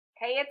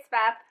Hey, it's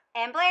Beth.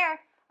 And Blair.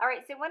 All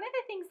right, so one of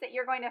the things that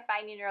you're going to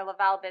find in your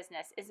Laval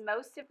business is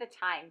most of the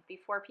time,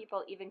 before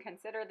people even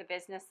consider the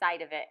business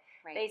side of it,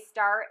 Right. they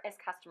start as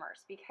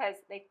customers because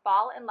they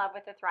fall in love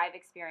with the Thrive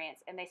experience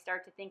and they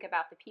start to think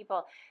about the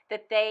people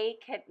that they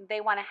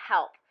want to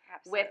help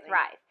with Absolutely.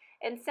 Thrive.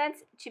 And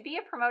since to be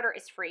a promoter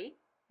is free,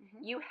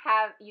 Mhm.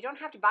 you don't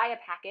have to buy a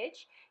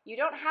package. You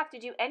don't have to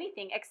do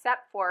anything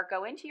except for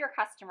go into your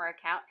customer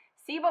account,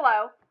 see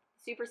below,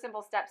 super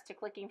simple steps to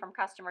clicking from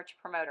customer to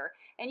promoter,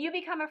 and you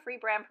become a free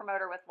brand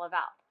promoter with Laval.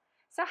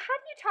 So how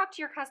do you talk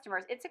to your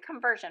customers? It's a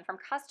conversion from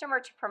customer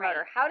to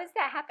promoter. Right. How does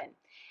that happen?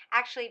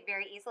 Actually,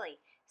 very easily.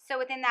 So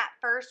within that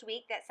first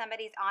week that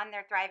somebody's on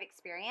their Thrive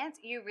experience,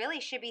 you really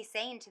should be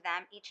saying to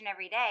them each and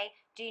every day,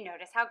 do you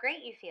notice how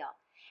great you feel?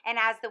 And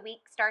as the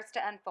week starts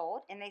to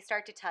unfold and they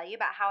start to tell you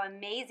about how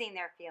amazing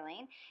they're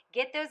feeling,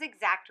 get those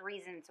exact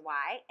reasons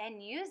why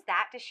and use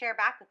that to share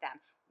back with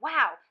them.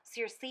 Wow,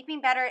 so you're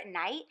sleeping better at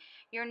night,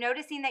 you're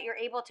noticing that you're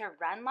able to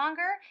run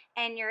longer,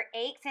 and your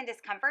aches and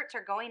discomforts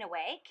are going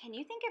away. Can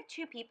you think of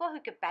two people who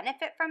could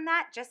benefit from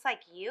that just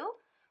like you?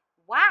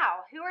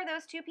 Wow, who are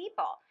those two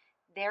people?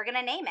 They're going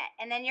to name it.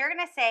 And then you're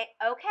going to say,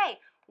 okay,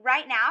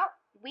 right now,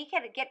 we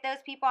could get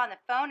those people on the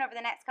phone over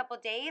the next couple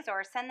of days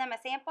or send them a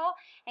sample.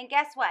 And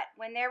guess what?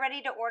 When they're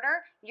ready to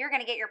order, you're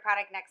going to get your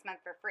product next month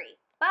for free.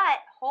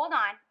 But hold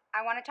on,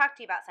 I want to talk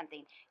to you about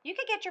something. You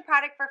could get your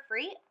product for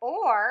free,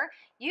 or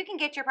you can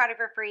get your product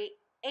for free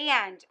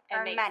and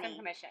earn make money. some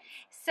commissions.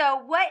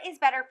 So what is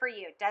better for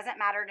you? Doesn't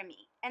matter to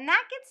me. And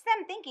that gets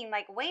them thinking,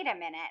 like, wait a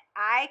minute,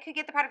 I could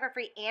get the product for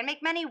free and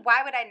make money.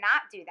 Why would I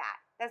not do that?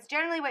 That's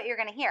generally what you're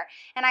going to hear.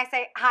 And I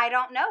say, I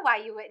don't know why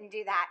you wouldn't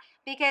do that,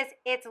 because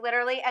it's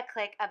literally a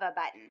click of a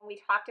button.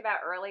 We talked about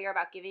earlier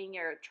about giving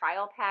your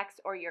trial packs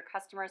or your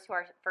customers who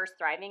are first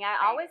thriving. I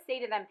Right. always say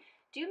to them,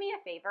 do me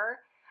a favor.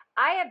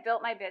 I have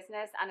built my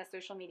business on a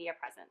social media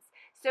presence.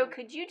 So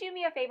could you do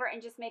me a favor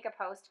and just make a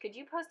post? Could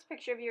you post a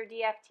picture of your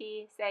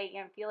DFT, say,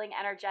 feeling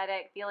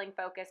energetic, feeling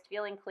focused,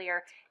 feeling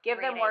clear, give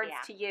them Great words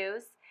idea. to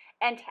use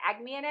and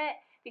tag me in it?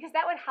 Because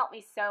that would help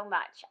me so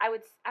much. I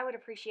would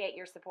appreciate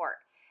your support.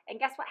 And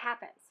guess what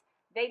happens?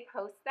 They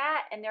post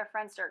that and their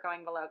friends start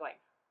going below going,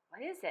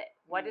 what is it?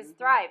 What is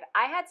Thrive?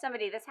 I had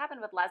somebody, this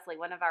happened with Leslie,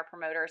 one of our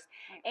promoters,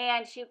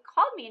 and she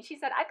called me and she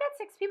said, I've got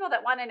 6 people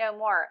that want to know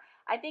more.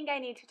 I think I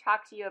need to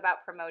talk to you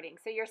about promoting.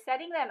 So you're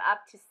setting them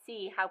up to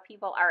see how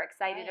people are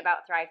excited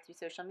about Thrive through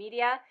social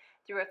media,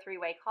 through a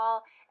 3-way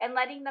call, and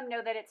letting them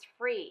know that it's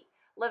free.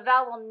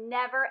 Laval will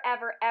never,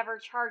 ever, ever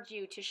charge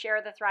you to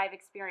share the Thrive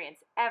experience,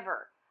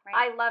 ever.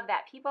 I love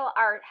that. People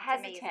are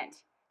hesitant.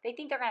 They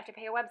think they're going to have to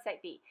pay a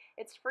website fee.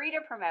 It's free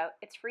to promote.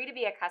 It's free to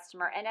be a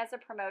customer. And as a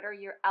promoter,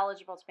 you're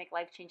eligible to make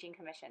life-changing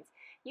commissions.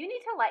 You need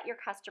to let your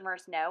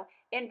customers know.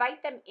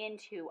 Invite them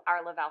into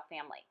our Laval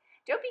family.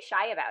 Don't be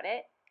shy about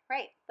it.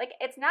 Right. Like,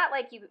 it's not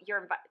like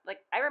you're like,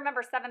 I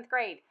remember 7th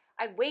grade.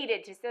 I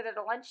waited to sit at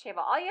a lunch table.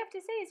 All you have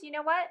to say is, you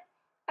know what?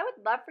 I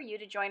would love for you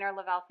to join our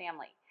Laval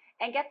family.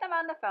 And get them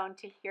on the phone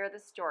to hear the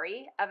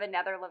story of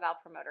another Laval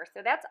promoter.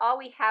 So that's all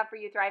we have for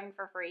you, Thriving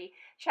for Free.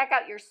 Check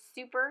out your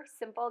super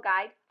simple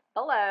guide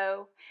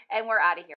below, and we're out of here.